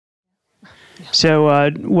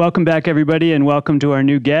So welcome back, everybody, and welcome to our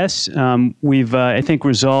new guests. We've, I think,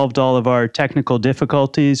 resolved all of our technical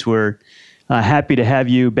difficulties. We're happy to have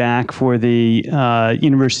you back for the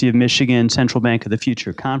University of Michigan Central Bank of the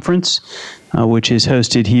Future Conference, which is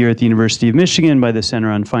hosted here at the University of Michigan by the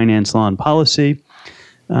Center on Finance, Law, and Policy.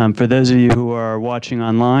 For those of you who are watching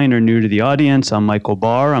online or new to the audience, I'm Michael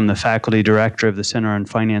Barr. I'm the Faculty Director of the Center on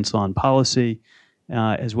Finance, Law, and Policy,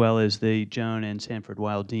 as well as the Joan and Sanford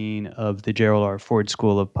Weill Dean of the Gerald R. Ford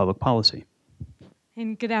School of Public Policy.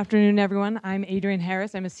 And good afternoon, everyone. I'm Adrienne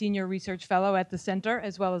Harris. I'm a Senior Research Fellow at the Center,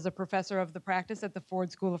 as well as a Professor of the Practice at the Ford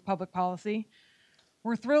School of Public Policy.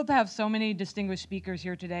 We're thrilled to have so many distinguished speakers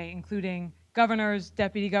here today, including governors,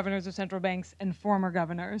 deputy governors of central banks, and former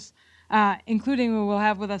governors, including we will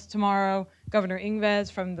have with us tomorrow Governor Ingves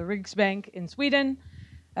from the Riksbank in Sweden,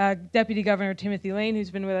 Deputy Governor Timothy Lane, who's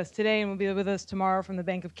been with us today and will be with us tomorrow from the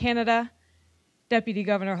Bank of Canada, Deputy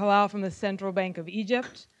Governor Halal from the Central Bank of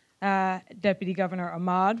Egypt, Deputy Governor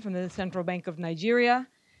Ahmad from the Central Bank of Nigeria,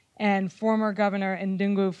 and former Governor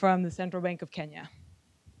Ndungu from the Central Bank of Kenya.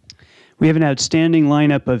 We have an outstanding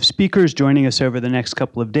lineup of speakers joining us over the next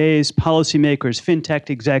couple of days: policymakers,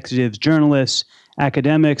 fintech executives, journalists,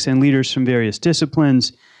 academics, and leaders from various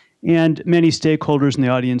disciplines, and many stakeholders in the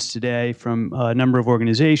audience today from a number of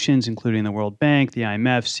organizations, including the World Bank, the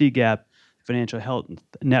IMF, CGAP, Financial Health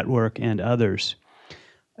Network, and others.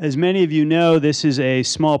 As many of you know, this is a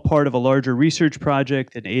small part of a larger research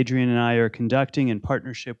project that Adrienne and I are conducting in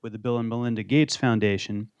partnership with the Bill and Melinda Gates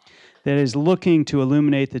Foundation that is looking to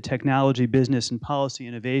illuminate the technology, business, and policy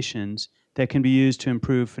innovations that can be used to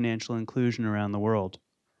improve financial inclusion around the world.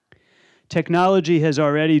 Technology has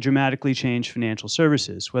already dramatically changed financial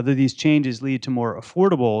services. Whether these changes lead to more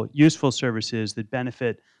affordable, useful services that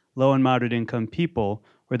benefit low and moderate income people,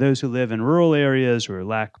 or those who live in rural areas or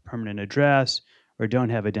lack permanent address or don't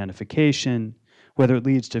have identification, whether it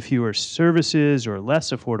leads to fewer services or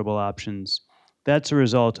less affordable options, that's a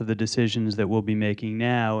result of the decisions that we'll be making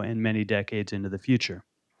now and many decades into the future.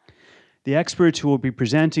 The experts who will be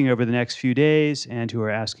presenting over the next few days and who are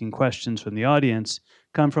asking questions from the audience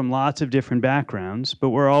come from lots of different backgrounds, but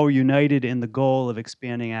we're all united in the goal of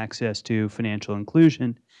expanding access to financial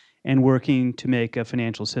inclusion and working to make a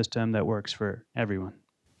financial system that works for everyone.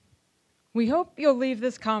 We hope you'll leave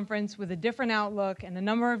this conference with a different outlook and a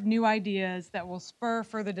number of new ideas that will spur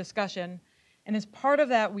further discussion. And as part of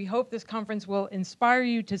that, we hope this conference will inspire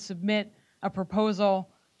you to submit a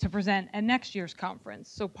proposal to present at next year's conference.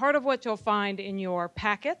 So part of what you'll find in your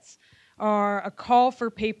packets are a call for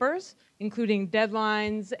papers, including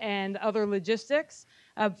deadlines and other logistics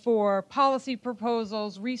for policy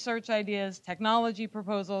proposals, research ideas, technology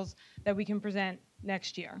proposals that we can present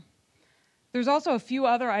next year. There's also a few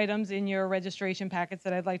other items in your registration packets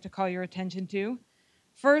that I'd like to call your attention to.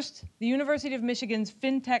 First, the University of Michigan's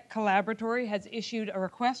FinTech Collaboratory has issued a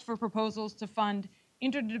request for proposals to fund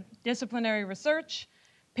interdisciplinary research,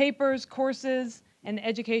 papers, courses, and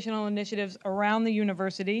educational initiatives around the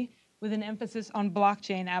university with an emphasis on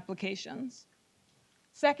blockchain applications.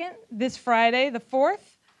 Second, this Friday, the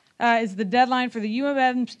 4th, is the deadline for the U of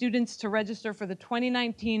M students to register for the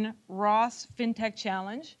 2019 Ross FinTech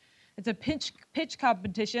Challenge. It's a pitch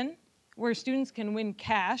competition where students can win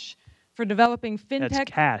cash for developing fintech. That's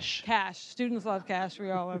cash. Cash. Students love cash. We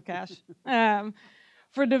all love cash.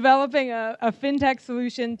 For developing a fintech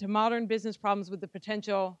solution to modern business problems with the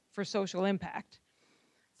potential for social impact.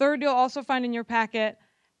 Third, you'll also find in your packet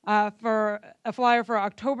for a flyer for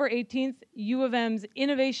October 18th, U of M's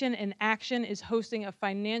Innovation in Action is hosting a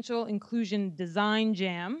financial inclusion design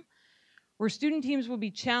jam, where student teams will be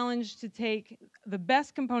challenged to take the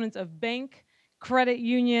best components of bank, credit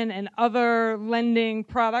union, and other lending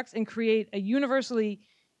products and create a universally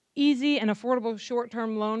easy and affordable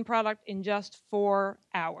short-term loan product in just 4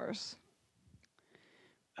 hours.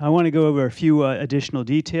 I want to go over a few additional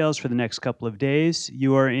details for the next couple of days.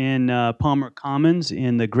 You are in Palmer Commons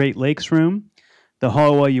in the Great Lakes Room. The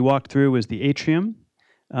hallway you walked through was the atrium.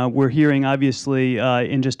 We're hearing, obviously,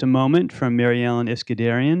 in just a moment from Mary Ellen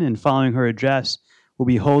Iskenderian, and following her address, we'll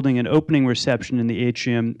be holding an opening reception in the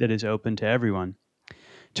atrium that is open to everyone.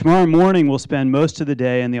 Tomorrow morning, we'll spend most of the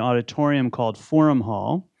day in the auditorium called Forum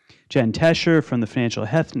Hall. Jen Tescher from the Financial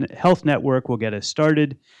Health Network will get us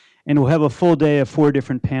started, and we'll have a full day of 4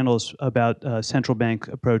 different panels about central bank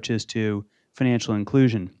approaches to financial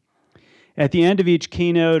inclusion. At the end of each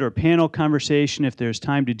keynote or panel conversation, if there's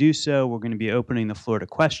time to do so, we're going to be opening the floor to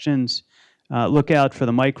questions. Look out for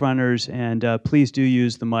the mic runners, and please do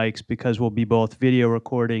use the mics because we'll be both video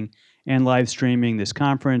recording and live streaming this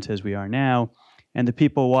conference as we are now, and the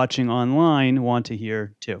people watching online want to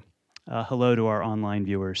hear too. Hello to our online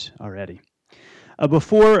viewers already.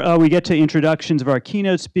 Before we get to introductions of our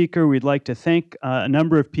keynote speaker, we'd like to thank a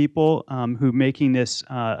number of people who are making this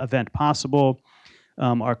event possible.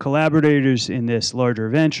 Our collaborators in this larger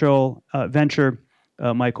venture,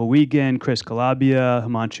 Michael Wiegand, Chris Calabia,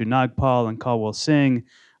 Himanshu Nagpal, and Kalwal Singh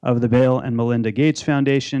of the Bill and Melinda Gates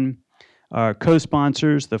Foundation. Our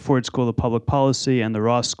co-sponsors, the Ford School of Public Policy and the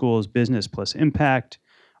Ross School's Business Plus Impact.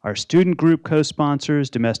 Our student group co-sponsors,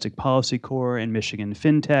 Domestic Policy Corps and Michigan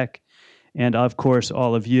FinTech. And of course,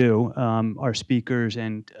 all of you, our speakers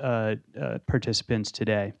and participants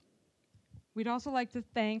today. We'd also like to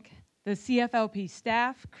thank the CFLP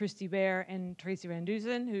staff, Christy Baer and Tracy Van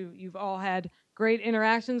Dusen, who you've all had great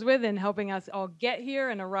interactions with in helping us all get here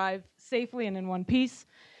and arrive safely and in one piece.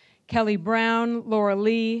 Kelly Brown, Laura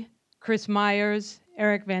Lee, Chris Myers,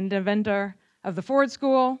 Eric Van Deventer of the Ford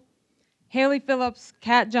School, Haley Phillips,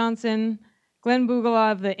 Kat Johnson, Glenn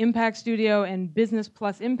Bugala of the Impact Studio and Business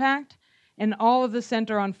Plus Impact, and all of the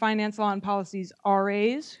Center on Finance, Law, and Policy's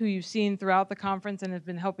RAs, who you've seen throughout the conference and have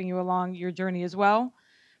been helping you along your journey as well,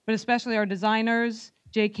 but especially our designers,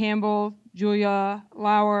 Jay Campbell, Julia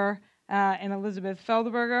Lauer, and Elizabeth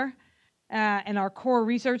Feldberger, and our core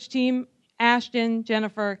research team, Ashton,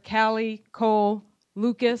 Jennifer, Callie, Cole,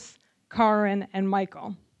 Lucas, Karin, and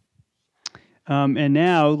Michael. And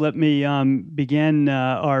now let me begin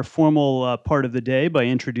our formal part of the day by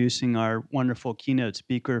introducing our wonderful keynote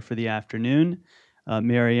speaker for the afternoon,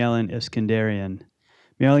 Mary Ellen Iskenderian.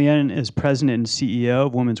 Mary Ellen is president and CEO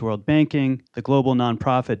of Women's World Banking, the global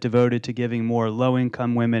nonprofit devoted to giving more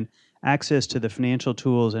low-income women access to the financial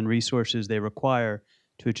tools and resources they require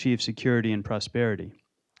to achieve security and prosperity.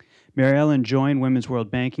 Mary Ellen joined Women's World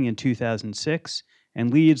Banking in 2006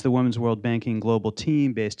 and leads the Women's World Banking global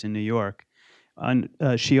team based in New York.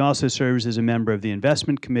 She also serves as a member of the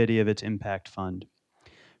investment committee of its impact fund.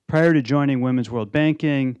 Prior to joining Women's World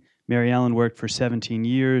Banking, Mary Ellen worked for 17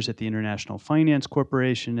 years at the International Finance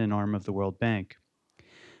Corporation, an arm of the World Bank.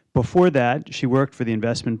 Before that, she worked for the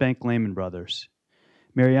investment bank Lehman Brothers.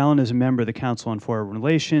 Mary Ellen is a member of the Council on Foreign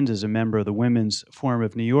Relations, is a member of the Women's Forum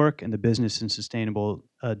of New York and the Business and Sustainable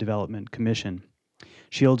Development Commission.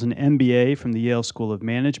 She holds an MBA from the Yale School of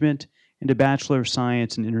Management and a Bachelor of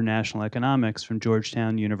Science in International Economics from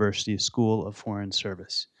Georgetown University School of Foreign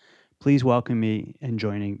Service. Please welcome me in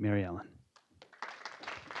joining Mary Ellen.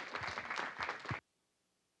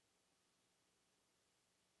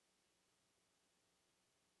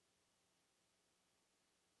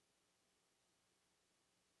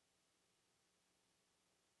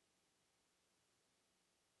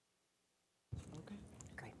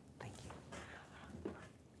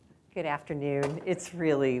 Good afternoon. It's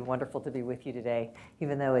really wonderful to be with you today,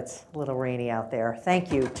 even though it's a little rainy out there.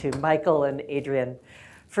 Thank you to Michael and Adrian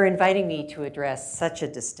for inviting me to address such a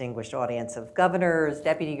distinguished audience of governors,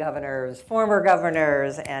 deputy governors, former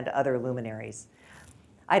governors, and other luminaries.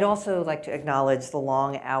 I'd also like to acknowledge the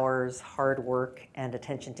long hours, hard work, and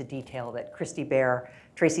attention to detail that Christy Baer,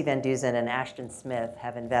 Tracy Van Dusen, and Ashton Smith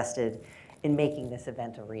have invested in making this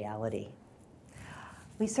event a reality.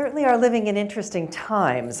 We certainly are living in interesting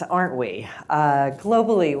times, aren't we?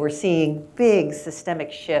 Globally, we're seeing big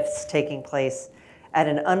systemic shifts taking place at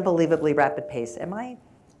an unbelievably rapid pace. Am I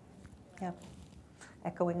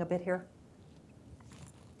echoing a bit here?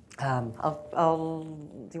 Do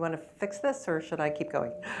you want to fix this, or should I keep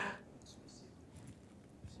going?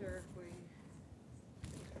 Sure,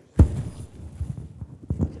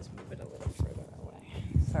 just move it a little further away.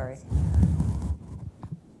 Sorry.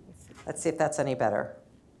 Let's see if that's any better.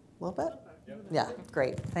 A little bit? Yeah,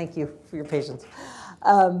 great. Thank you for your patience.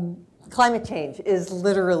 Climate change is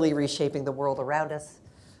literally reshaping the world around us.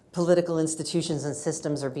 Political institutions and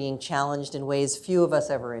systems are being challenged in ways few of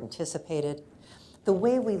us ever anticipated. The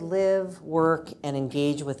way we live, work, and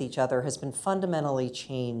engage with each other has been fundamentally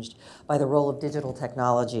changed by the role of digital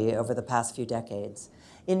technology over the past few decades.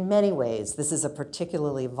 In many ways, this is a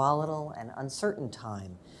particularly volatile and uncertain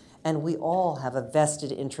time, and we all have a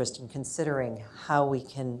vested interest in considering how we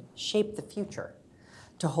can shape the future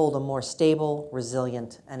to hold a more stable,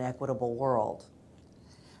 resilient, and equitable world.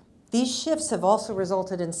 These shifts have also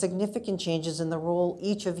resulted in significant changes in the role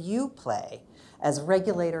each of you play as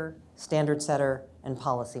regulator, standard setter, and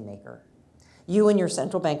policymaker. You and your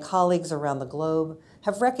central bank colleagues around the globe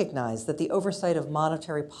have recognized that the oversight of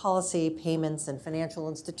monetary policy, payments, and financial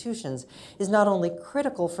institutions is not only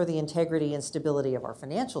critical for the integrity and stability of our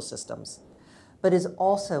financial systems, but is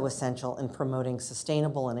also essential in promoting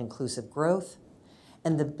sustainable and inclusive growth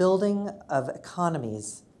and the building of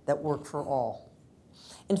economies that work for all.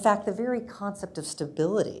 In fact, the very concept of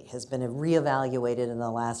stability has been reevaluated in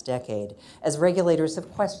the last decade as regulators have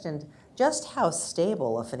questioned just how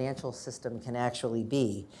stable a financial system can actually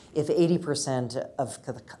be if 80%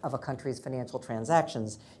 of a country's financial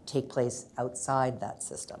transactions take place outside that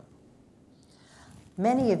system.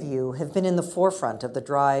 Many of you have been in the forefront of the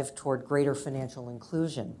drive toward greater financial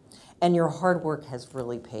inclusion, and your hard work has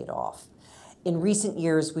really paid off. In recent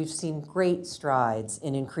years, we've seen great strides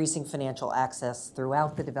in increasing financial access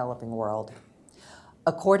throughout the developing world.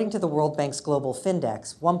 According to the World Bank's Global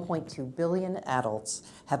Findex, 1.2 billion adults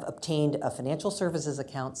have obtained a financial services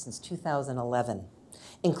account since 2011,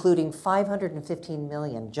 including 515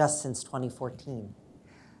 million just since 2014.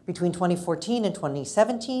 Between 2014 and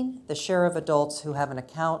 2017, the share of adults who have an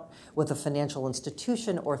account with a financial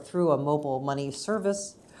institution or through a mobile money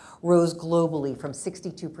service rose globally from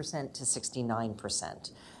 62% to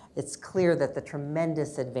 69%. It's clear that the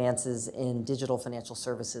tremendous advances in digital financial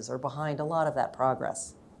services are behind a lot of that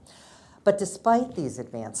progress. But despite these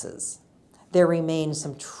advances, there remain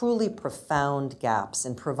some truly profound gaps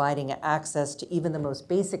in providing access to even the most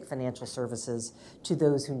basic financial services to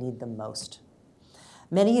those who need them most.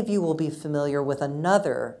 Many of you will be familiar with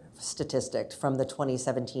another statistic from the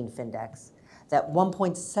 2017 Findex, that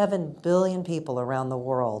 1.7 billion people around the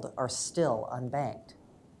world are still unbanked.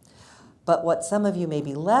 But what some of you may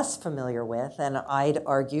be less familiar with, and I'd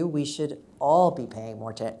argue we should all be paying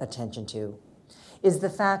more attention to, is the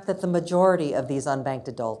fact that the majority of these unbanked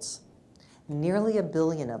adults, nearly 1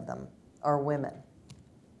 billion of them, are women.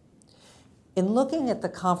 In looking at the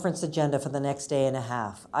conference agenda for the next day and a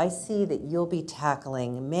half, I see that you'll be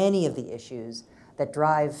tackling many of the issues that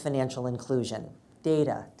drive financial inclusion: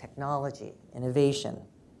 data, technology, innovation.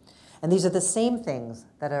 And these are the same things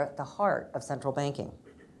that are at the heart of central banking.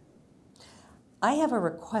 I have a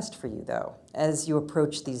request for you, though, as you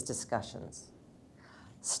approach these discussions.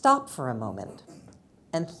 Stop for a moment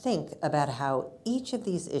and think about how each of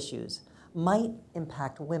these issues might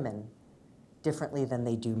impact women differently than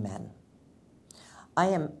they do men. I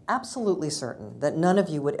am absolutely certain that none of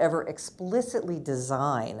you would ever explicitly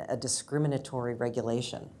design a discriminatory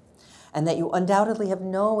regulation, and that you undoubtedly have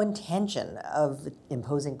no intention of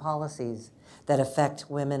imposing policies that affect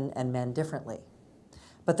women and men differently.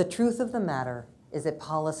 But the truth of the matter is that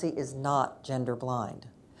policy is not gender blind.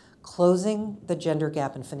 Closing the gender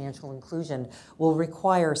gap in financial inclusion will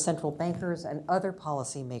require central bankers and other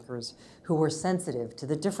policymakers who are sensitive to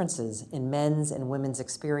the differences in men's and women's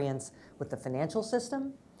experience with the financial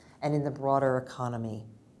system and in the broader economy.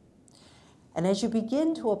 And as you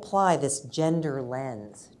begin to apply this gender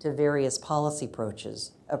lens to various policy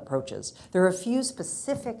approaches, there are a few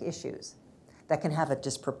specific issues that can have a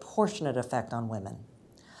disproportionate effect on women.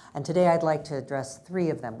 And today I'd like to address 3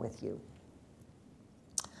 of them with you.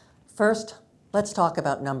 First, let's talk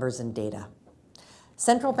about numbers and data.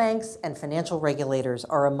 Central banks and financial regulators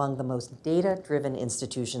are among the most data-driven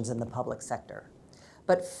institutions in the public sector,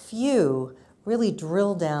 but few really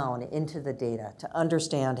drill down into the data to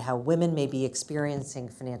understand how women may be experiencing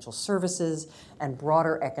financial services and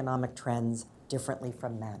broader economic trends differently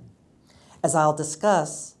from men. As I'll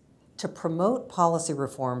discuss, to promote policy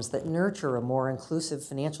reforms that nurture a more inclusive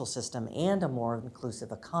financial system and a more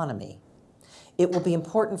inclusive economy, it will be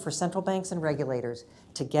important for central banks and regulators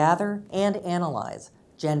to gather and analyze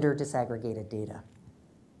gender disaggregated data.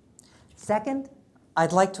 Second,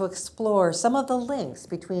 I'd like to explore some of the links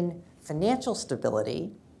between financial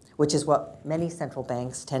stability, which is what many central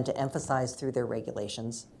banks tend to emphasize through their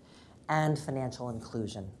regulations, and financial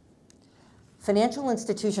inclusion. Financial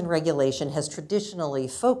institution regulation has traditionally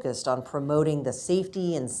focused on promoting the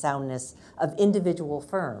safety and soundness of individual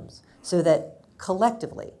firms so that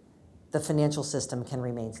collectively the financial system can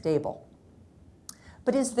remain stable.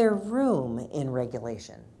 But is there room in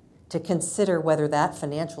regulation to consider whether that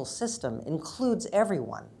financial system includes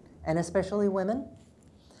everyone, and especially women?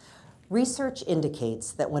 Research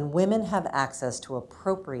indicates that when women have access to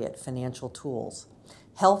appropriate financial tools,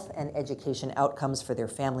 health and education outcomes for their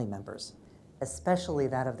family members, especially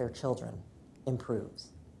that of their children,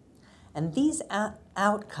 improves. And these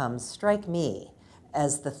outcomes strike me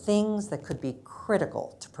as the things that could be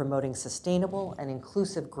critical to promoting sustainable and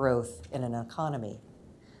inclusive growth in an economy,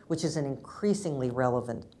 which is an increasingly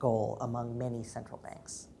relevant goal among many central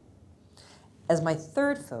banks. As my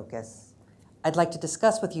third focus, I'd like to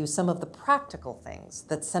discuss with you some of the practical things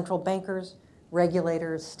that central bankers,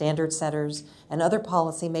 regulators, standard setters, and other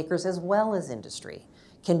policymakers, as well as industry,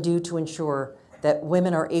 can do to ensure that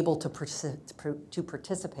women are able to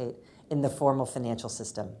participate in the formal financial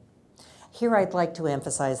system. Here I'd like to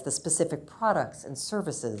emphasize the specific products and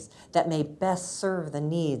services that may best serve the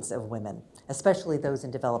needs of women, especially those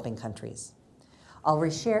in developing countries. I'll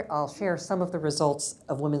share some of the results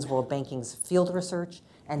of Women's World Banking's field research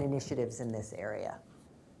and initiatives in this area.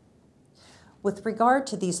 With regard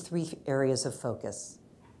to these three areas of focus,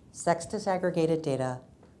 sex disaggregated data,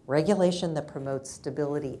 regulation that promotes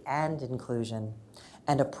stability and inclusion,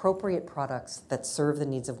 and appropriate products that serve the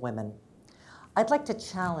needs of women, I'd like to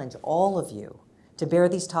challenge all of you to bear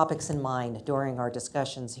these topics in mind during our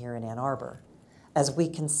discussions here in Ann Arbor, as we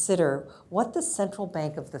consider what the central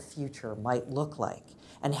bank of the future might look like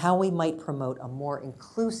and how we might promote a more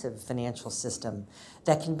inclusive financial system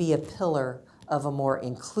that can be a pillar of a more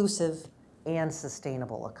inclusive and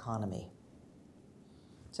sustainable economy.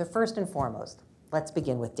 So first and foremost, let's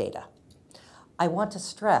begin with data. I want to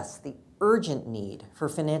stress the urgent need for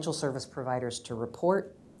financial service providers to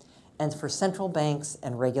report and for central banks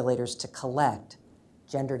and regulators to collect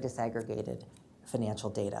gender disaggregated financial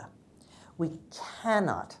data. We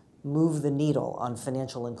cannot move the needle on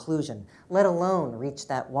financial inclusion, let alone reach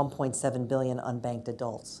that 1.7 billion unbanked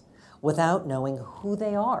adults, without knowing who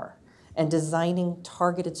they are and designing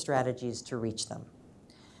targeted strategies to reach them.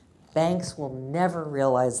 Banks will never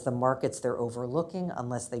realize the markets they're overlooking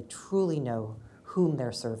unless they truly know whom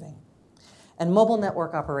they're serving. And mobile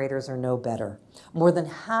network operators are no better. More than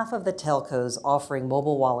half of the telcos offering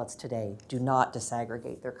mobile wallets today do not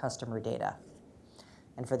disaggregate their customer data.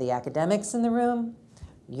 And for the academics in the room,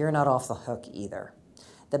 you're not off the hook either.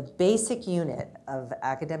 The basic unit of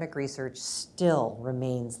academic research still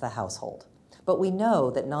remains the household. But we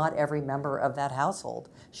know that not every member of that household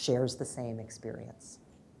shares the same experience.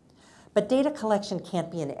 But data collection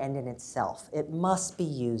can't be an end in itself. It must be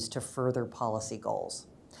used to further policy goals.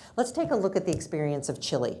 Let's take a look at the experience of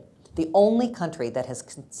Chile, the only country that has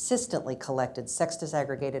consistently collected sex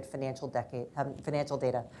disaggregated financial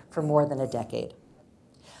data for more than a decade.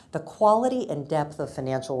 The quality and depth of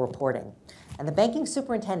financial reporting, and the banking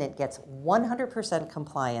superintendent gets 100%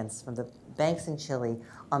 compliance from the banks in Chile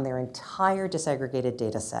on their entire disaggregated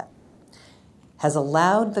data set, has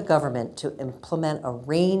allowed the government to implement a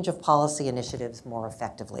range of policy initiatives more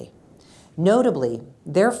effectively. Notably,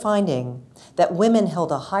 they're finding that women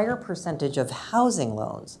held a higher percentage of housing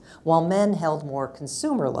loans while men held more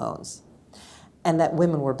consumer loans, and that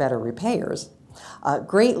women were better repayers,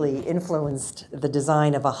 greatly influenced the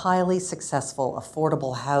design of a highly successful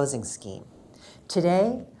affordable housing scheme.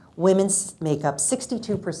 Today, women make up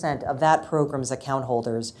 62% of that program's account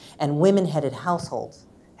holders, and women-headed households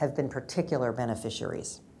have been particular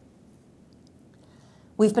beneficiaries.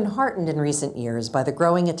 We've been heartened in recent years by the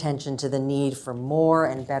growing attention to the need for more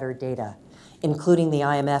and better data, including the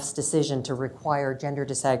IMF's decision to require gender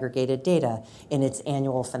disaggregated data in its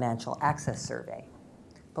annual financial access survey.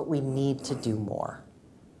 But we need to do more.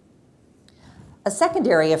 A second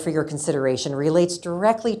area for your consideration relates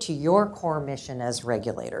directly to your core mission as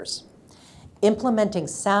regulators, implementing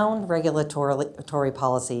sound regulatory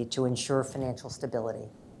policy to ensure financial stability.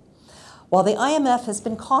 While the IMF has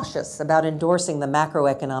been cautious about endorsing the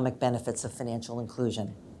macroeconomic benefits of financial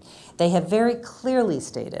inclusion, they have very clearly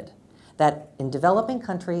stated that in developing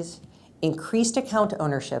countries, increased account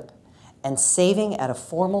ownership and saving at a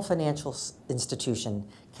formal financial institution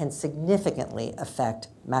can significantly affect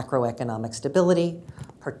macroeconomic stability,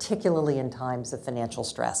 particularly in times of financial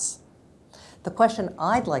stress. The question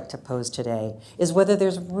I'd like to pose today is whether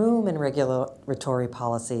there's room in regulatory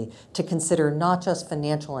policy to consider not just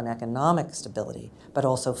financial and economic stability, but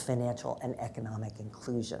also financial and economic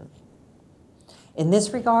inclusion. In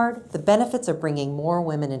this regard, the benefits of bringing more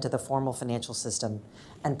women into the formal financial system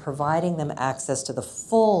and providing them access to the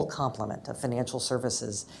full complement of financial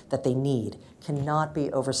services that they need cannot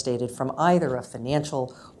be overstated from either a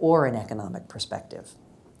financial or an economic perspective.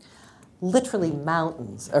 Literally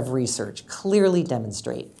mountains of research clearly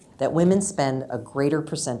demonstrate that women spend a greater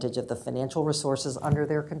percentage of the financial resources under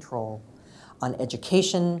their control on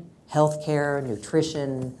education, healthcare,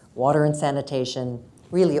 nutrition, water and sanitation,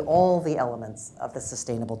 really all the elements of the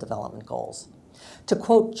Sustainable Development Goals. To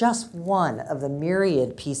quote just one of the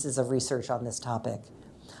myriad pieces of research on this topic,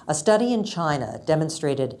 a study in China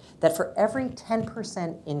demonstrated that for every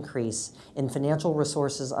 10% increase in financial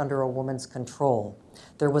resources under a woman's control,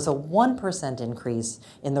 there was a 1% increase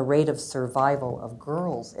in the rate of survival of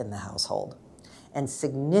girls in the household, and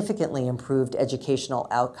significantly improved educational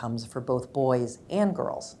outcomes for both boys and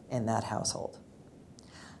girls in that household.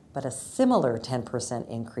 But a similar 10%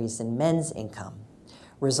 increase in men's income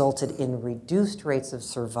resulted in reduced rates of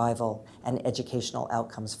survival and educational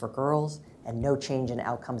outcomes for girls and no change in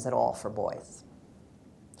outcomes at all for boys.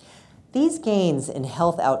 These gains in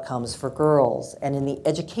health outcomes for girls and in the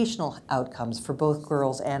educational outcomes for both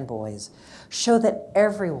girls and boys show that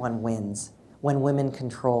everyone wins when women's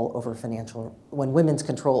control over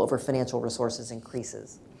financial resources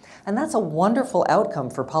increases. And that's a wonderful outcome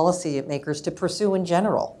for policymakers to pursue in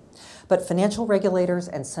general. But financial regulators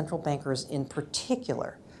and central bankers in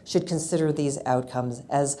particular should consider these outcomes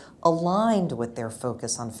as aligned with their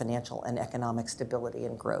focus on financial and economic stability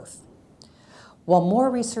and growth. While more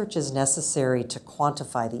research is necessary to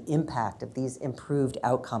quantify the impact of these improved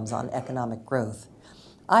outcomes on economic growth,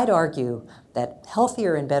 I'd argue that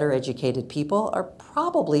healthier and better educated people are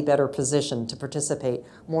probably better positioned to participate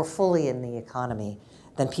more fully in the economy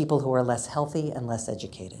than people who are less healthy and less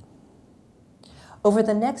educated. Over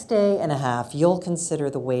the next day and a half, you'll consider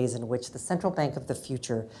the ways in which the central bank of the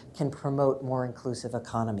future can promote more inclusive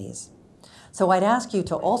economies. So I'd ask you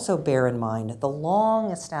to also bear in mind the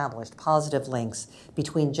long-established positive links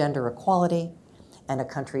between gender equality and a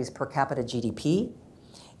country's per capita GDP,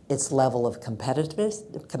 its level of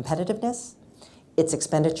competitiveness, its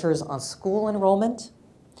expenditures on school enrollment,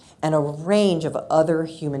 and a range of other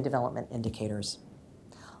human development indicators.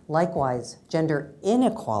 Likewise, gender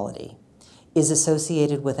inequality is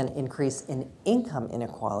associated with an increase in income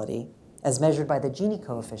inequality, as measured by the Gini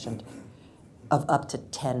coefficient, of up to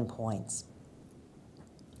 10 points.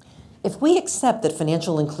 If we accept that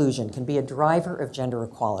financial inclusion can be a driver of gender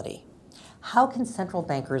equality, how can central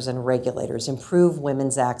bankers and regulators improve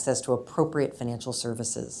women's access to appropriate financial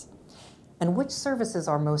services? And which services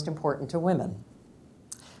are most important to women?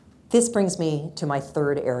 This brings me to my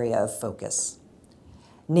third area of focus,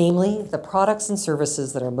 namely the products and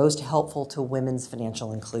services that are most helpful to women's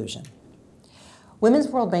financial inclusion. Women's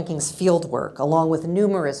World Banking's fieldwork, along with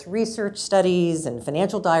numerous research studies and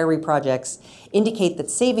financial diary projects, indicate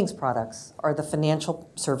that savings products are the financial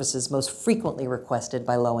services most frequently requested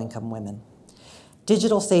by low-income women.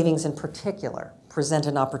 Digital savings in particular present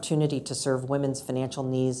an opportunity to serve women's financial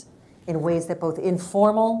needs in ways that both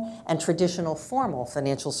informal and traditional formal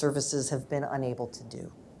financial services have been unable to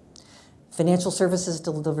do. Financial services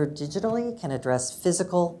delivered digitally can address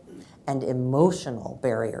physical and emotional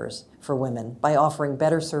barriers for women by offering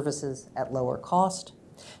better services at lower cost.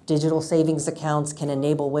 Digital savings accounts can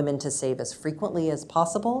enable women to save as frequently as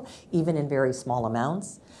possible, even in very small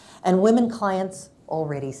amounts. And women clients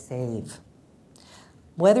already save.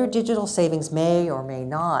 Whether digital savings may or may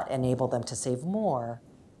not enable them to save more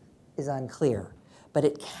is unclear, but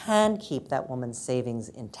it can keep that woman's savings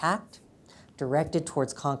intact, directed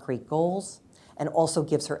towards concrete goals, and also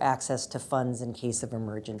gives her access to funds in case of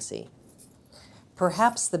emergency.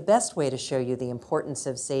 Perhaps the best way to show you the importance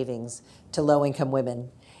of savings to low-income women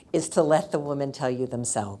is to let the women tell you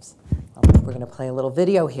themselves. We're going to play a little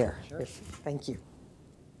video here. Sure. Thank you.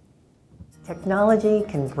 Technology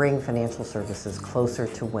can bring financial services closer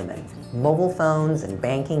to women. Mobile phones and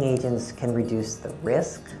banking agents can reduce the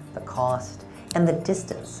risk, the cost, and the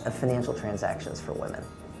distance of financial transactions for women.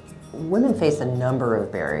 Women face a number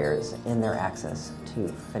of barriers in their access to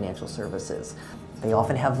financial services. They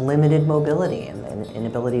often have limited mobility and an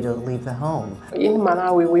inability to leave the home. In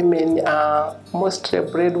Malawi, women are mostly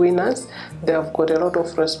breadwinners. They have got a lot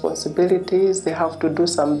of responsibilities. They have to do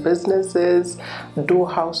some businesses, do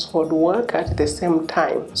household work at the same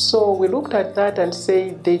time. So we looked at that and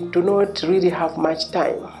say they do not really have much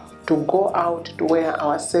time to go out to where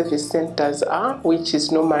our service centers are, which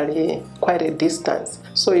is normally quite a distance.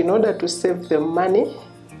 So in order to save them money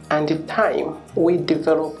and time, we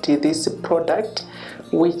developed this product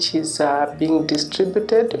which is being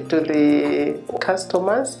distributed to the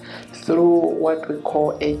customers through what we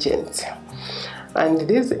call agents. And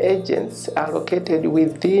these agents are located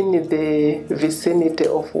within the vicinity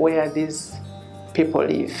of where these people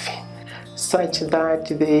live, such that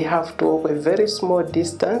they have to walk a very small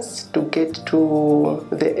distance to get to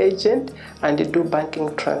the agent and do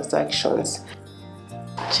banking transactions.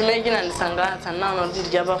 Chimene chinandisangalatsa nawo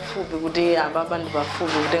ndidya pafupi kuti ababa ndi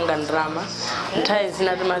pafupi kutenga ndalama nthawi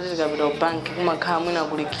zina timati tikapita ku banki kumakhala mwina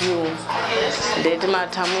kuli queue ndi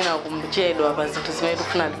timatha mwina kumchedwa pa zinthu zimene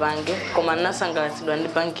tikufuna tipange, koma ndinasangalatsidwa ndi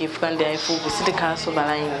banki ifika ndi yayifupi sitikhalanso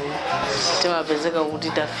pa line, timapezeka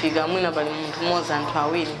kuti tafika mwina pali munthu mmodzi anthu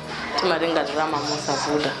awiri timatenga ndalama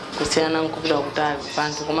mosavuta kusiyana nkupita kutali ku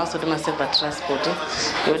banki, komanso timaseva transport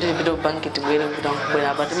yoti tipite ku banki tibwere kupita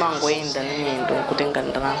nkubwera apa timangoyenda ndi miyendo kutenga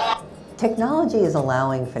ndalama. Technology is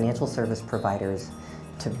allowing financial service providers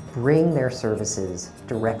to bring their services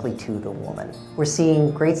directly to the woman. We're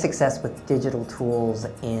seeing great success with digital tools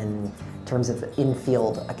in terms of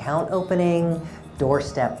in-field account opening,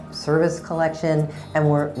 doorstep service collection, and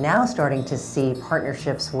we're now starting to see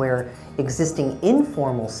partnerships where existing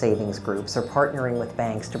informal savings groups are partnering with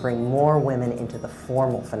banks to bring more women into the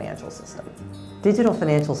formal financial system. Digital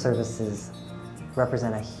financial services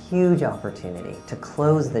represent a huge opportunity to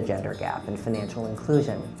close the gender gap in financial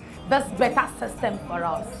inclusion. That's better system for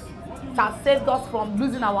us. has saved us from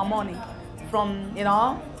losing our money, from, you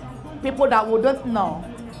know, people that we don't know.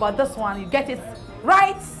 But this one, you get it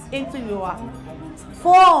right into your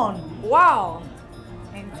phone. Wow.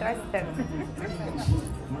 Interesting.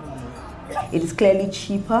 It is clearly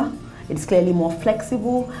cheaper. It's clearly more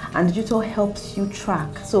flexible, and digital helps you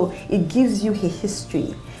track. So it gives you a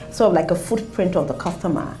history, sort of like a footprint of the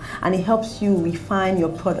customer, and it helps you refine your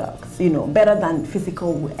products, you know, better than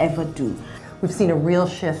physical will ever do. We've seen a real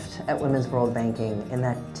shift at Women's World Banking in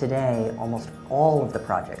that today almost all of the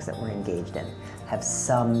projects that we're engaged in have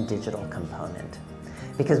some digital component,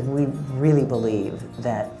 because we really believe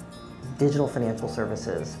that digital financial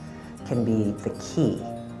services can be the key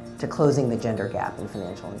to closing the gender gap in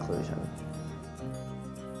financial inclusion.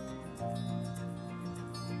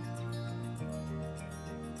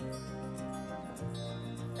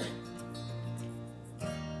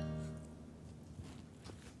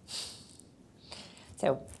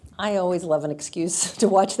 So I always love an excuse to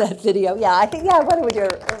watch that video. Yeah, I think, yeah, why don't we do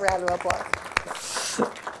a round of applause?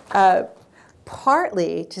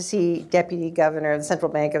 Partly to see Deputy Governor of the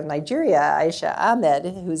Central Bank of Nigeria, Aisha Ahmed,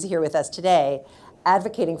 who's here with us today,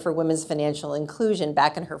 advocating for women's financial inclusion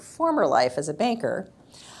back in her former life as a banker,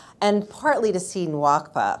 and partly to see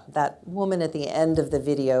Nwakpa, that woman at the end of the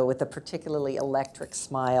video with a particularly electric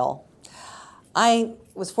smile. I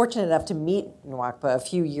was fortunate enough to meet Nwakpa a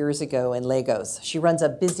few years ago in Lagos. She runs a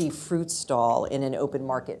busy fruit stall in an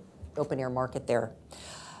open-air market there.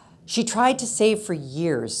 She tried to save for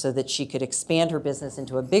years so that she could expand her business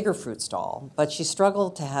into a bigger fruit stall, but she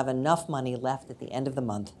struggled to have enough money left at the end of the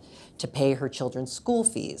month to pay her children's school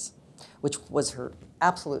fees, which was her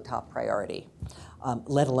absolute top priority,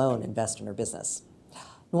 let alone invest in her business.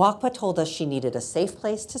 Nwakpa told us she needed a safe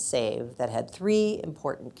place to save that had 3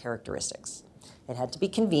 important characteristics. It had to be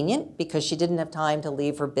convenient because she didn't have time to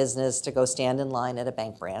leave her business to go stand in line at a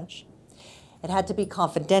bank branch. It had to be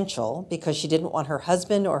confidential because she didn't want her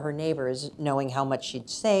husband or her neighbors knowing how much she'd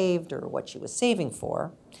saved or what she was saving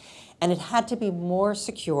for. And it had to be more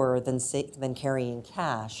secure than carrying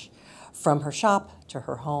cash from her shop to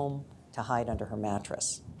her home to hide under her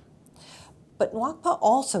mattress. But Nwakpa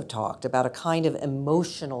also talked about a kind of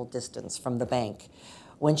emotional distance from the bank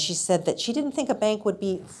when she said that she didn't think a bank would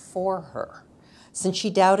be for her, since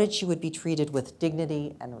she doubted she would be treated with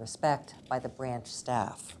dignity and respect by the branch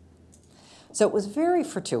staff. So it was very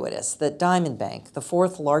fortuitous that Diamond Bank, the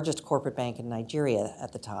 4th largest corporate bank in Nigeria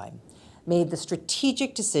at the time, made the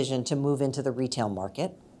strategic decision to move into the retail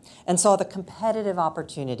market and saw the competitive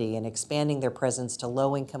opportunity in expanding their presence to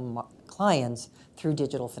low-income clients through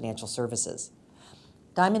digital financial services.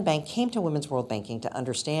 Diamond Bank came to Women's World Banking to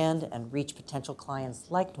understand and reach potential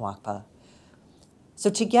clients like Nwakpa. So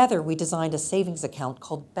together, we designed a savings account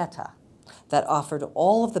called Beta that offered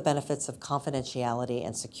all of the benefits of confidentiality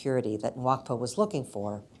and security that Nwakpa was looking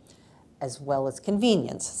for, as well as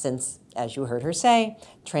convenience, since, as you heard her say,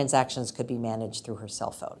 transactions could be managed through her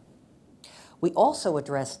cell phone. We also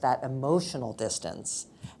addressed that emotional distance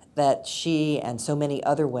that she and so many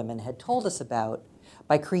other women had told us about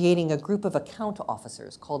by creating a group of account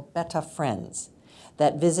officers called Beta Friends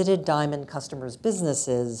that visited Diamond customers'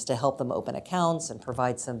 businesses to help them open accounts and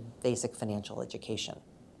provide some basic financial education.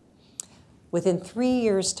 Within 3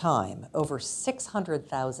 years' time, over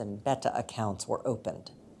 600,000 Beta accounts were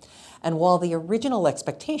opened. And while the original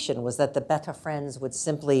expectation was that the Beta Friends would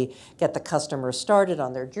simply get the customers started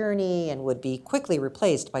on their journey and would be quickly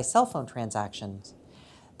replaced by cell phone transactions,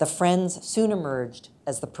 the Friends soon emerged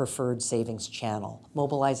as the preferred savings channel,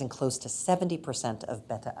 mobilizing close to 70% of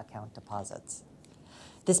Beta account deposits.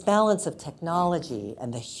 This balance of technology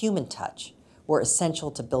and the human touch were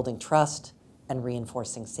essential to building trust and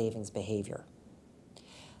reinforcing savings behavior.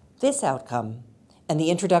 This outcome and the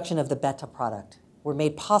introduction of the Beta product were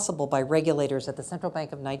made possible by regulators at the Central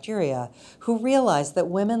Bank of Nigeria who realized that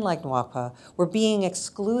women like Nwakpa were being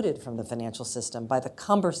excluded from the financial system by the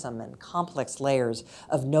cumbersome and complex layers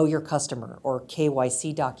of Know Your Customer, or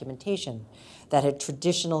KYC documentation, that had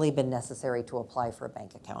traditionally been necessary to apply for a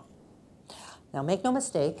bank account. Now, make no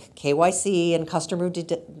mistake, KYC and customer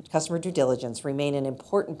due diligence remain an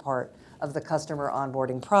important part of the customer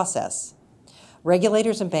onboarding process.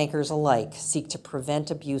 Regulators and bankers alike seek to prevent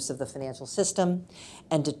abuse of the financial system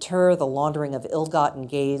and deter the laundering of ill-gotten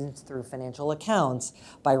gains through financial accounts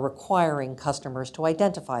by requiring customers to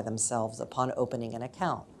identify themselves upon opening an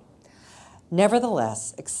account.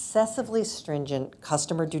 Nevertheless, excessively stringent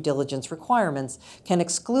customer due diligence requirements can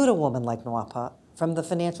exclude a woman like Nwakpa from the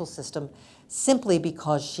financial system simply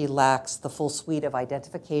because she lacks the full suite of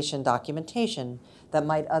identification documentation that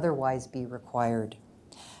might otherwise be required.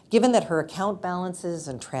 given that her account balances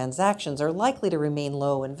and transactions are likely to remain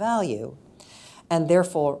low in value, and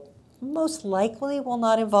therefore most likely will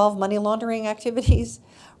not involve money laundering activities,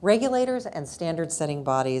 regulators and standard-setting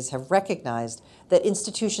bodies have recognized that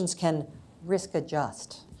institutions can risk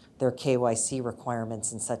adjust their KYC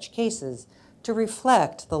requirements in such cases to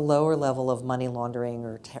reflect the lower level of money laundering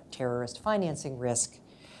or terrorist financing risk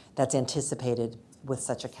that's anticipated with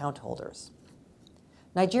such account holders.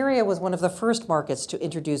 Nigeria was one of the first markets to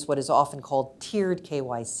introduce what is often called tiered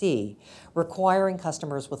KYC, requiring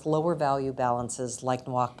customers with lower value balances like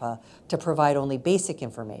NWACPA to provide only basic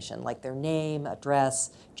information like their name,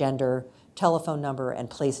 address, gender, telephone number, and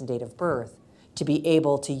place and date of birth to be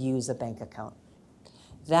able to use a bank account.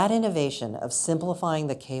 That innovation of simplifying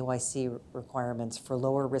the KYC requirements for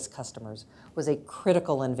lower risk customers was a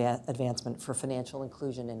critical advancement for financial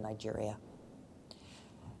inclusion in Nigeria.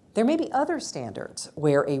 There may be other standards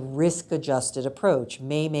where a risk-adjusted approach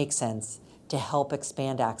may make sense to help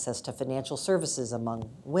expand access to financial services among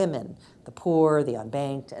women, the poor, the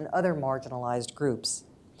unbanked, and other marginalized groups.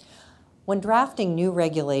 When drafting new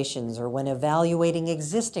regulations or when evaluating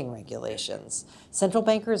existing regulations, central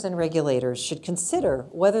bankers and regulators should consider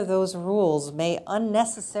whether those rules may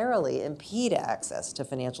unnecessarily impede access to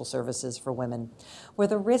financial services for women, where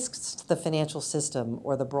the risks to the financial system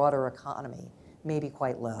or the broader economy may be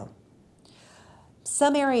quite low.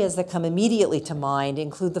 Some areas that come immediately to mind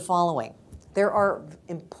include the following. There are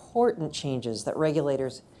important changes that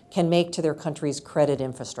regulators can make to their country's credit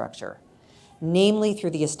infrastructure, namely through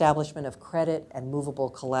the establishment of credit and movable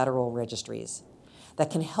collateral registries that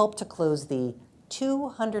can help to close the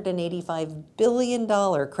 $285 billion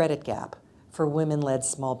credit gap for women-led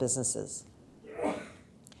small businesses.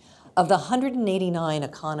 Of the 189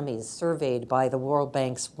 economies surveyed by the World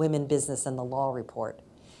Bank's Women, Business, and the Law report,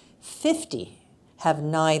 50 have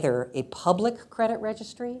neither a public credit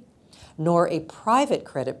registry nor a private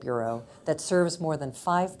credit bureau that serves more than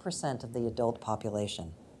 5% of the adult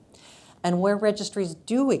population. And where registries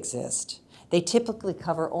do exist, they typically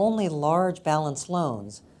cover only large balance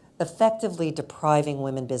loans, effectively depriving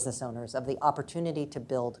women business owners of the opportunity to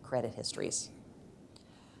build credit histories.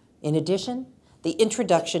 In addition, the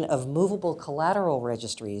introduction of movable collateral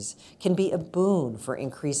registries can be a boon for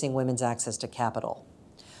increasing women's access to capital.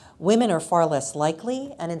 Women are far less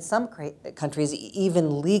likely, and in some countries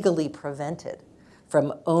even legally prevented,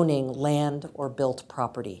 from owning land or built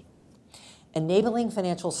property. Enabling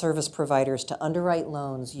financial service providers to underwrite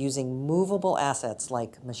loans using movable assets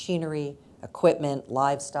like machinery, equipment,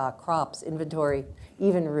 livestock, crops, inventory,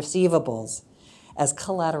 even receivables, as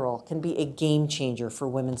collateral can be a game changer for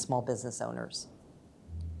women small business owners.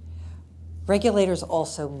 Regulators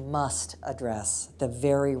also must address the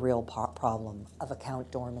very real problem of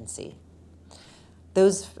account dormancy.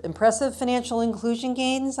 Those impressive financial inclusion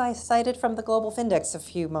gains I cited from the Global Findex a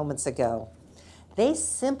few moments ago, they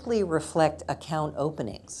simply reflect account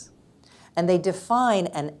openings, and they define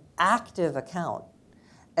an active account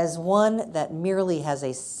as one that merely has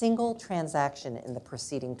a single transaction in the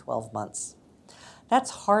preceding 12 months.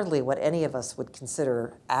 That's hardly what any of us would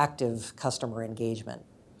consider active customer engagement.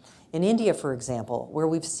 In India, for example, where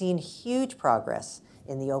we've seen huge progress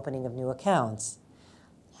in the opening of new accounts,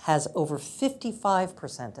 has over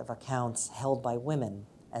 55% of accounts held by women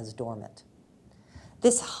as dormant.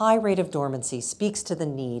 This high rate of dormancy speaks to the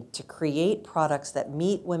need to create products that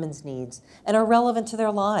meet women's needs and are relevant to their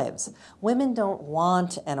lives. Women don't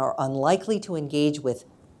want and are unlikely to engage with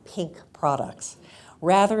pink products.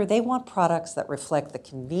 Rather, they want products that reflect the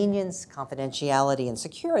convenience, confidentiality, and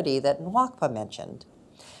security that NWACPA mentioned.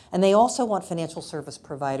 And they also want financial service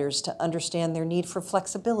providers to understand their need for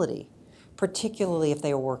flexibility, particularly if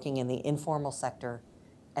they are working in the informal sector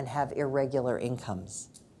and have irregular incomes.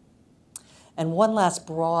 And one last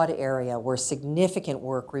broad area where significant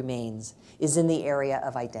work remains is in the area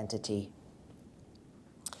of identity.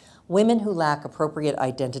 Women who lack appropriate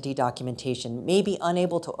identity documentation may be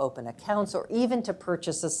unable to open accounts or even to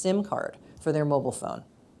purchase a SIM card for their mobile phone.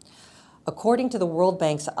 According to the World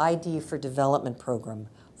Bank's ID for Development program,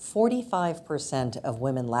 45% of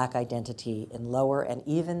women lack identity in lower and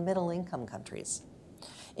even middle-income countries.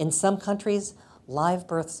 In some countries, live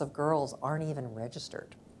births of girls aren't even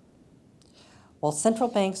registered. While central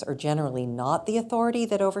banks are generally not the authority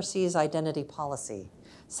that oversees identity policy,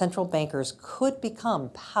 central bankers could become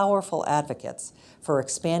powerful advocates for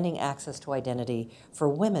expanding access to identity for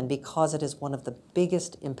women because it is one of the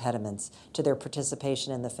biggest impediments to their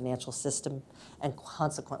participation in the financial system and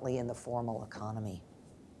consequently in the formal economy.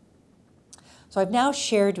 So I've now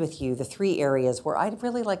shared with you the three areas where I'd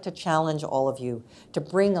really like to challenge all of you to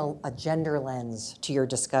bring a gender lens to your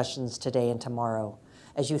discussions today and tomorrow,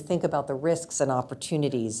 as you think about the risks and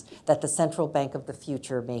opportunities that the central bank of the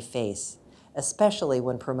future may face, especially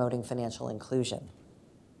when promoting financial inclusion.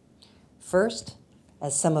 First,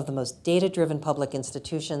 as some of the most data-driven public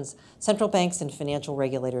institutions, central banks and financial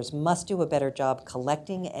regulators must do a better job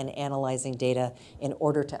collecting and analyzing data in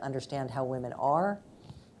order to understand how women are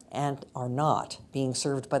and are not being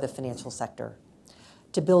served by the financial sector.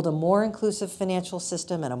 To build a more inclusive financial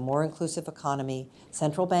system and a more inclusive economy,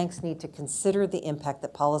 central banks need to consider the impact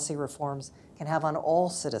that policy reforms can have on all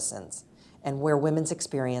citizens and where women's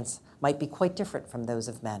experience might be quite different from those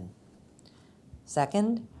of men.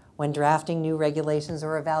 Second, when drafting new regulations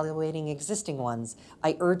or evaluating existing ones,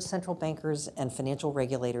 I urge central bankers and financial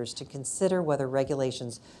regulators to consider whether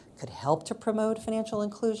regulations could help to promote financial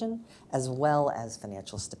inclusion as well as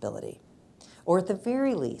financial stability. Or at the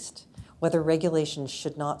very least, whether regulations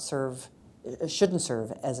shouldn't serve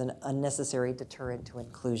as an unnecessary deterrent to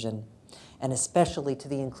inclusion, and especially to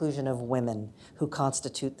the inclusion of women who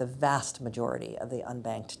constitute the vast majority of the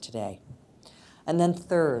unbanked today. And then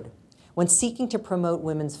third, when seeking to promote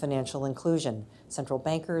women's financial inclusion, central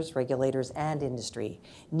bankers, regulators, and industry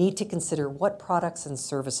need to consider what products and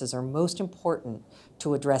services are most important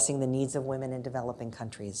to addressing the needs of women in developing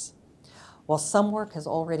countries. While some work has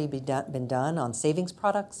already been done on savings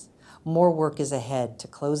products, more work is ahead to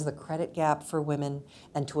close the credit gap for women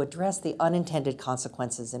and to address the unintended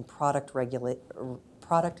consequences in product-related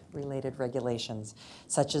regulations,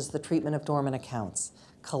 such as the treatment of dormant accounts,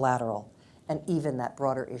 collateral, and even that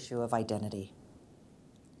broader issue of identity.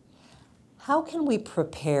 How can we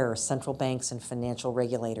prepare central banks and financial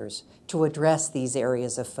regulators to address these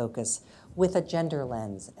areas of focus with a gender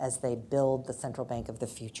lens as they build the central bank of the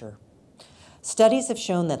future? Studies have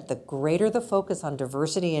shown that the greater the focus on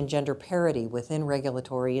diversity and gender parity within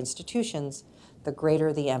regulatory institutions, the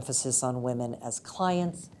greater the emphasis on women as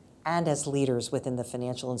clients and as leaders within the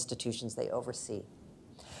financial institutions they oversee.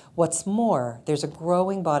 What's more, there's a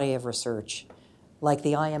growing body of research, like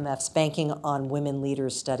the IMF's Banking on Women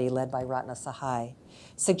Leaders study led by Ratna Sahai,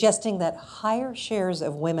 suggesting that higher shares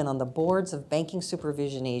of women on the boards of banking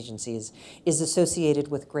supervision agencies is associated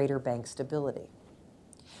with greater bank stability.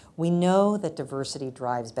 We know that diversity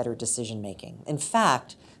drives better decision-making. In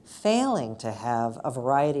fact, failing to have a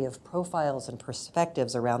variety of profiles and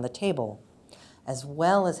perspectives around the table, as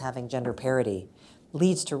well as having gender parity,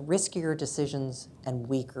 leads to riskier decisions and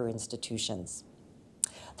weaker institutions.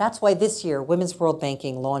 That's why this year, Women's World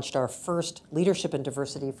Banking launched our first Leadership and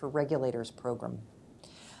Diversity for Regulators program.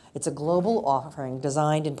 It's a global offering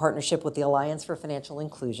designed in partnership with the Alliance for Financial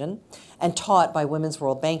Inclusion and taught by Women's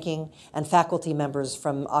World Banking and faculty members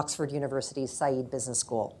from Oxford University's Said Business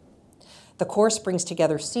School. The course brings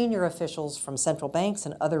together senior officials from central banks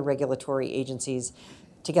and other regulatory agencies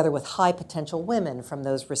together with high potential women from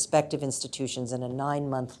those respective institutions in a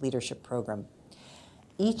 9-month leadership program.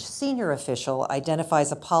 Each senior official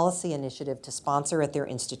identifies a policy initiative to sponsor at their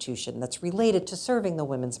institution that's related to serving the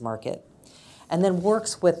women's market, and then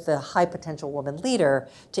works with the high potential woman leader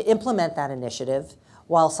to implement that initiative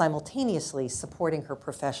while simultaneously supporting her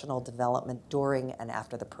professional development during and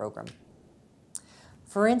after the program.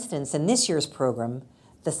 For instance, in this year's program,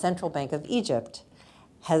 the Central Bank of Egypt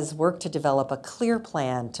has worked to develop a clear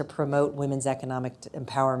plan to promote women's economic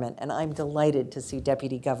empowerment, and I'm delighted to see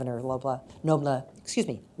Deputy Governor Lobna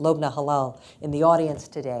Halal in the audience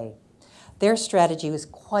today. Their strategy was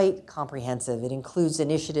quite comprehensive. It includes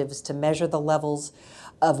initiatives to measure the levels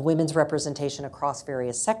of women's representation across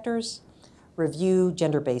various sectors, review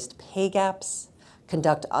gender-based pay gaps,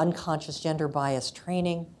 conduct unconscious gender bias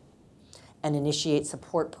training, and initiate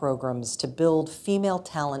support programs to build female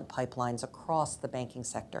talent pipelines across the banking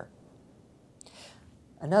sector.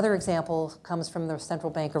 Another example comes from the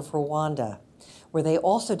Central Bank of Rwanda, where they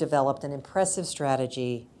also developed an impressive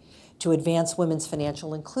strategy to advance women's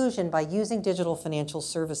financial inclusion by using digital financial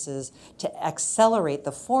services to accelerate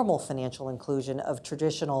the formal financial inclusion of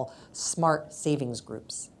traditional smart savings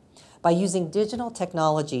groups. By using digital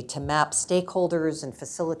technology to map stakeholders and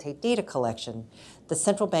facilitate data collection, the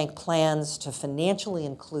central bank plans to financially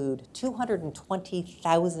include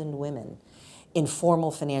 220,000 women in formal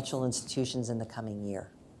financial institutions in the coming year.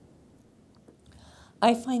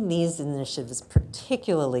 I find these initiatives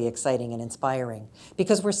particularly exciting and inspiring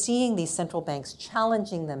because we're seeing these central banks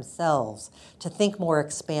challenging themselves to think more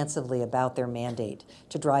expansively about their mandate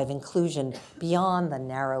to drive inclusion beyond the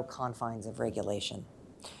narrow confines of regulation.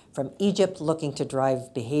 From Egypt looking to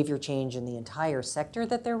drive behavior change in the entire sector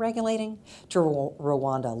that they're regulating, to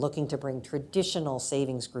Rwanda looking to bring traditional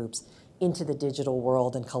savings groups into the digital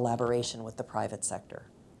world in collaboration with the private sector.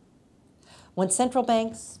 When central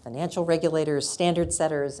banks, financial regulators, standard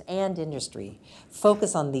setters, and industry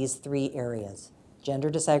focus on these three areas,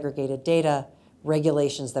 gender disaggregated data,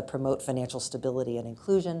 regulations that promote financial stability and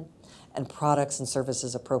inclusion, and products and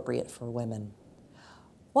services appropriate for women,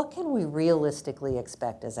 what can we realistically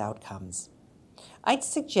expect as outcomes? I'd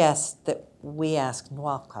suggest that we ask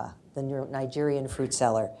Nwaka, the Nigerian fruit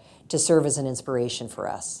seller, to serve as an inspiration for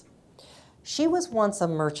us. She was once a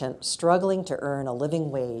merchant struggling to earn a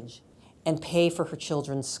living wage and pay for her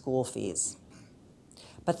children's school fees.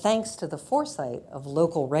 But thanks to the foresight of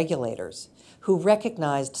local regulators who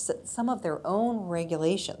recognized that some of their own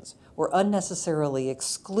regulations were unnecessarily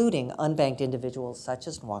excluding unbanked individuals such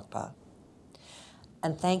as Nwakpa,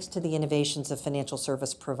 and thanks to the innovations of financial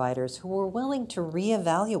service providers who were willing to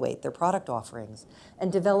reevaluate their product offerings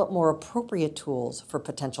and develop more appropriate tools for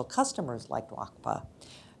potential customers like Nwakpa,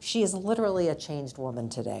 she is literally a changed woman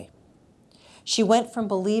today. She went from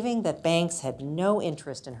believing that banks had no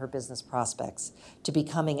interest in her business prospects to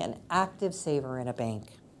becoming an active saver in a bank.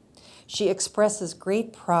 She expresses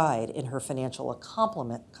great pride in her financial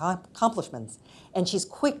accomplishments, and she's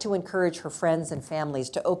quick to encourage her friends and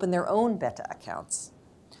families to open their own beta accounts.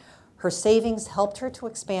 Her savings helped her to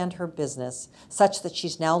expand her business such that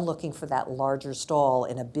she's now looking for that larger stall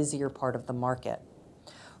in a busier part of the market.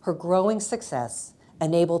 Her growing success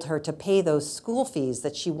enabled her to pay those school fees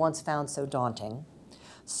that she once found so daunting,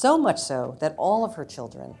 so much so that all of her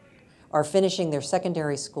children are finishing their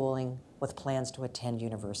secondary schooling with plans to attend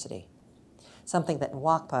university, something that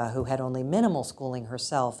Nwakpa, who had only minimal schooling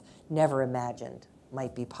herself, never imagined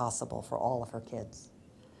might be possible for all of her kids.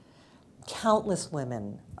 Countless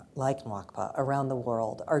women like Nwakpa around the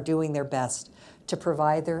world are doing their best to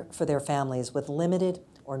provide for their families with limited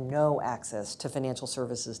or no access to financial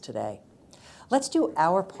services today. Let's do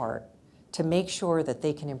our part to make sure that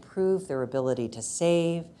they can improve their ability to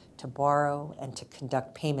save, to borrow, and to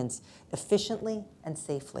conduct payments efficiently and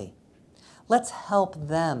safely. Let's help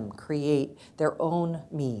them create their own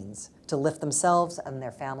means to lift themselves and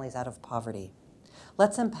their families out of poverty.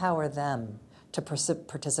 Let's empower them to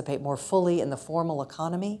participate more fully in the formal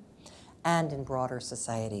economy and in broader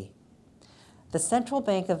society. The central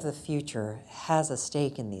bank of the future has a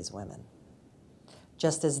stake in these women,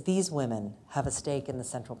 just as these women have a stake in the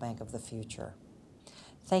central bank of the future.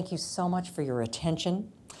 Thank you so much for your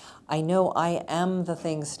attention. I know I am the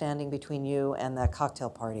thing standing between you and the cocktail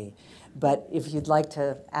party, but if you'd like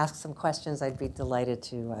to ask some questions, I'd be delighted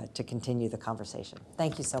to continue the conversation.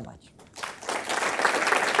 Thank you so much.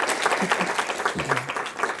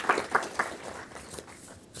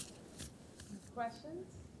 Questions?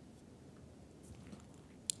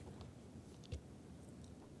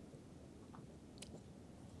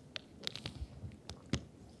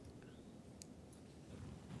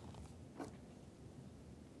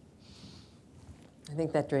 I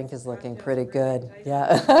think that drink is looking pretty good.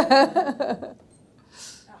 Yeah.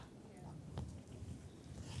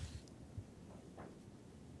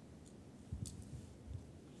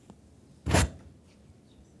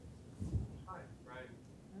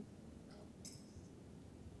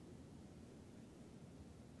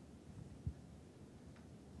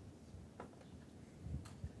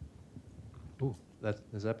 Ooh,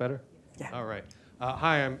 is that better? Yeah. All right.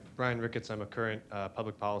 Hi, I'm Brian Ricketts. I'm a current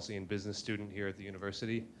public policy and business student here at the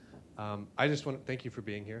university. I just want to thank you for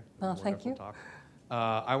being here. Well, thank you. Talk.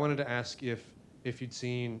 I wanted to ask if you'd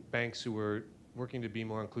seen banks who were working to be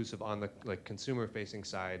more inclusive on the consumer-facing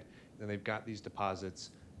side, and they've got these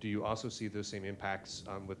deposits. Do you also see those same impacts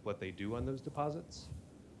with what they do on those deposits?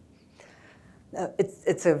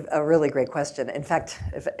 It's a really great question. In fact,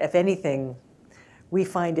 if anything, we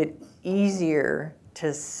find it easier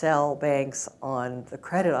to sell banks on the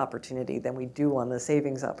credit opportunity than we do on the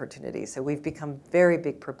savings opportunity. So we've become very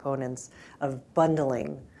big proponents of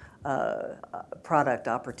bundling product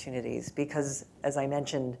opportunities because, as I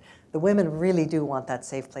mentioned, the women really do want that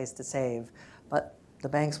safe place to save, but the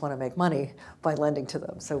banks want to make money by lending to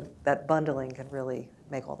them. So that bundling can really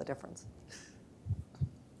make all the difference.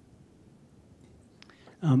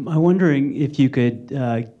 I'm wondering if you could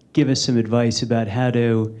give us some advice about how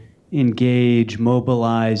to engage,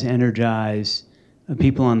 mobilize, energize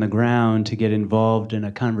people on the ground to get involved in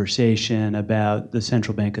a conversation about the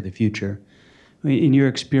central bank of the future. In your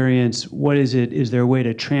experience, what is it? Is there a way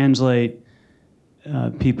to translate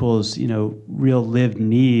people's real lived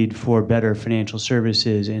need for better financial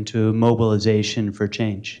services into mobilization for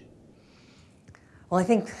change? Well, I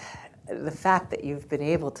think the fact that you've been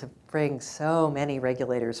able to bring so many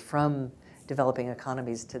regulators from developing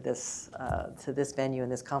economies to this venue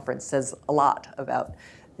and this conference says a lot about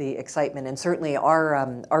the excitement. And certainly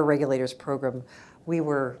our regulators program, we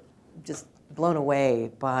were just blown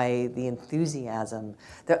away by the enthusiasm.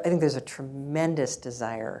 I think there's a tremendous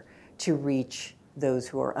desire to reach those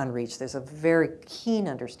who are unreached. There's a very keen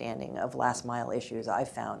understanding of last mile issues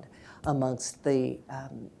I've found amongst the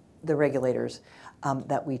regulators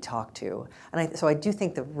that we talk to. And so I do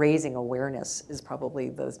think that raising awareness is probably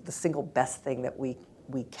the single best thing that we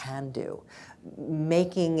can do.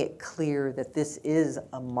 Making it clear that this is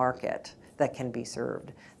a market that can be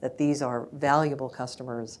served, that these are valuable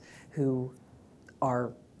customers who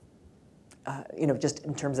are, just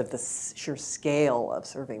in terms of the sheer scale of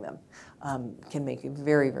serving them, can make a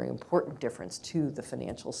very, very important difference to the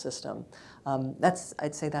financial system.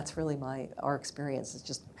 I'd say that's really our experience, is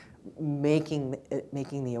just making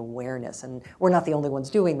the awareness. And we're not the only ones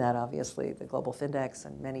doing that, obviously. The Global Findex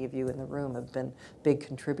and many of you in the room have been big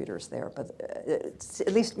contributors there. But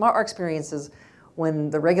at least our experience is when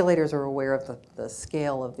the regulators are aware of the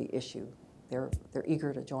scale of the issue, they're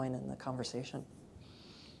eager to join in the conversation.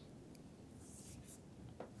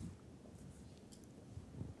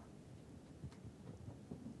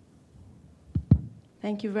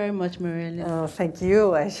 Thank you very much, Marielle. Oh, thank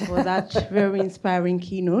you. For that very inspiring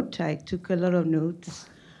keynote. I took a lot of notes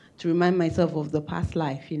to remind myself of the past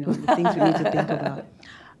life, the things we need to think about.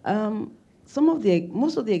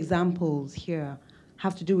 Most of the examples here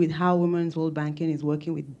have to do with how women's world banking is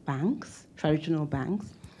working with banks, traditional banks.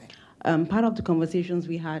 Part of the conversations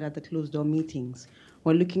we had at the closed door meetings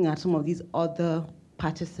were looking at some of these other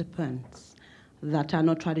participants that are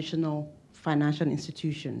not traditional financial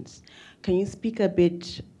institutions. Can you speak a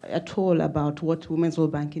bit at all about what women's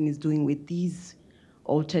world banking is doing with these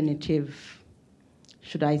alternative,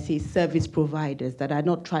 should I say, service providers that are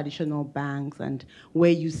not traditional banks, and where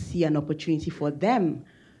you see an opportunity for them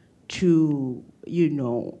to,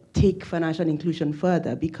 take financial inclusion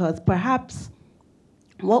further? Because perhaps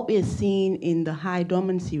what we're seeing in the high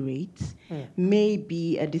dormancy rates may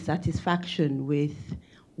be a dissatisfaction with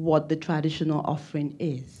what the traditional offering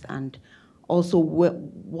is, and also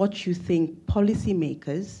what you think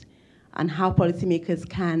policymakers and how policymakers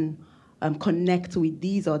can connect with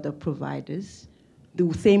these other providers.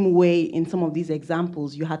 The same way in some of these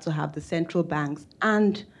examples, you had to have the central banks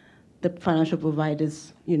and the financial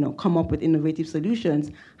providers, come up with innovative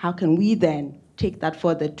solutions. How can we then take that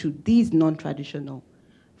further to these non-traditional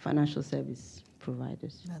financial service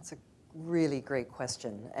providers? That's a really great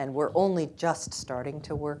question. And we're only just starting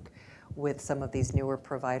to work with some of these newer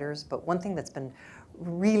providers. But one thing that's been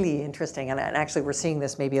really interesting, and actually we're seeing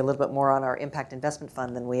this maybe a little bit more on our impact investment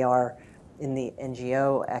fund than we are in the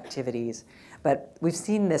NGO activities, but we've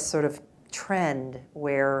seen this sort of trend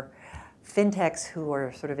where fintechs who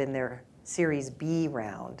are sort of in their Series B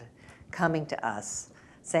round coming to us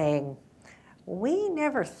saying, we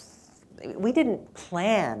didn't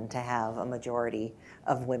plan to have a majority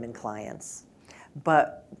of women clients,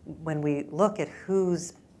 but when we look at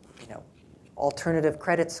who's alternative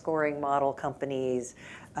credit scoring model companies,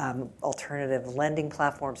 alternative lending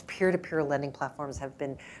platforms, peer-to-peer lending platforms have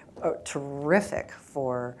been terrific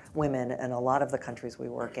for women in a lot of the countries we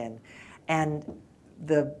work in. And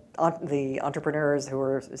the entrepreneurs who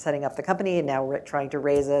are setting up the company and now trying to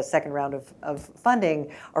raise a second round of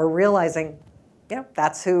funding are realizing,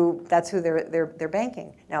 that's who they're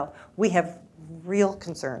banking. Now, we have real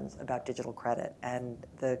concerns about digital credit and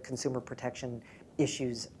the consumer protection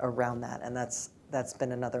issues around that, and that's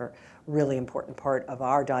been another really important part of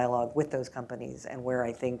our dialogue with those companies, and where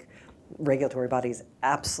I think regulatory bodies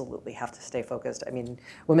absolutely have to stay focused. I mean,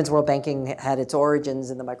 women's world banking had its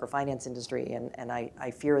origins in the microfinance industry, and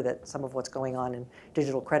I fear that some of what's going on in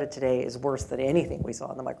digital credit today is worse than anything we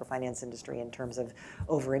saw in the microfinance industry in terms of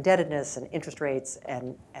over-indebtedness and interest rates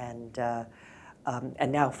and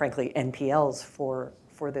now, frankly, NPLs for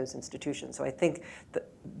those institutions. So I think that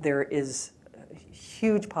there is a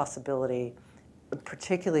huge possibility,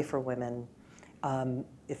 particularly for women.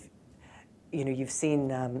 If you've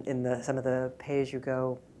seen in some of the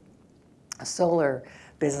pay-as-you-go solar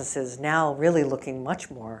businesses now really looking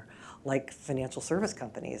much more like financial service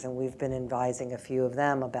companies, and we've been advising a few of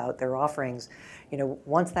them about their offerings.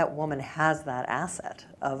 Once that woman has that asset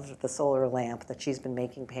of the solar lamp that she's been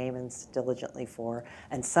making payments diligently for,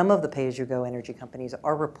 and some of the pay-as-you-go energy companies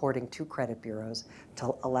are reporting to credit bureaus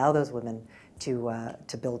to allow those women to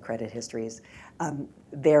build credit histories.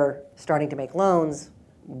 They're starting to make loans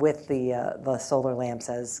with the solar lamps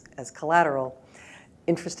as collateral.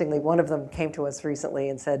 Interestingly, one of them came to us recently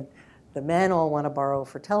and said, the men all want to borrow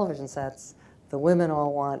for television sets, the women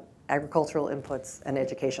all want agricultural inputs, and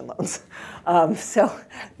education loans. So,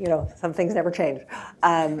 some things never change.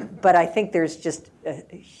 But I think there's just a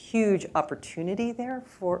huge opportunity there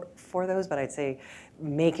for those. But I'd say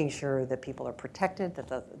making sure that people are protected,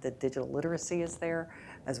 that the digital literacy is there,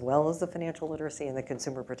 as well as the financial literacy and the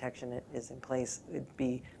consumer protection is in place. It'd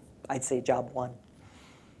be, I'd say, job one.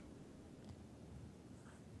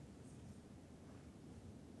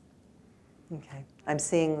 Okay, I'm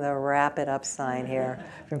seeing the wrap it up sign here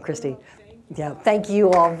from Christy. Yeah, thank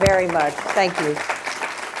you all very much. Thank you.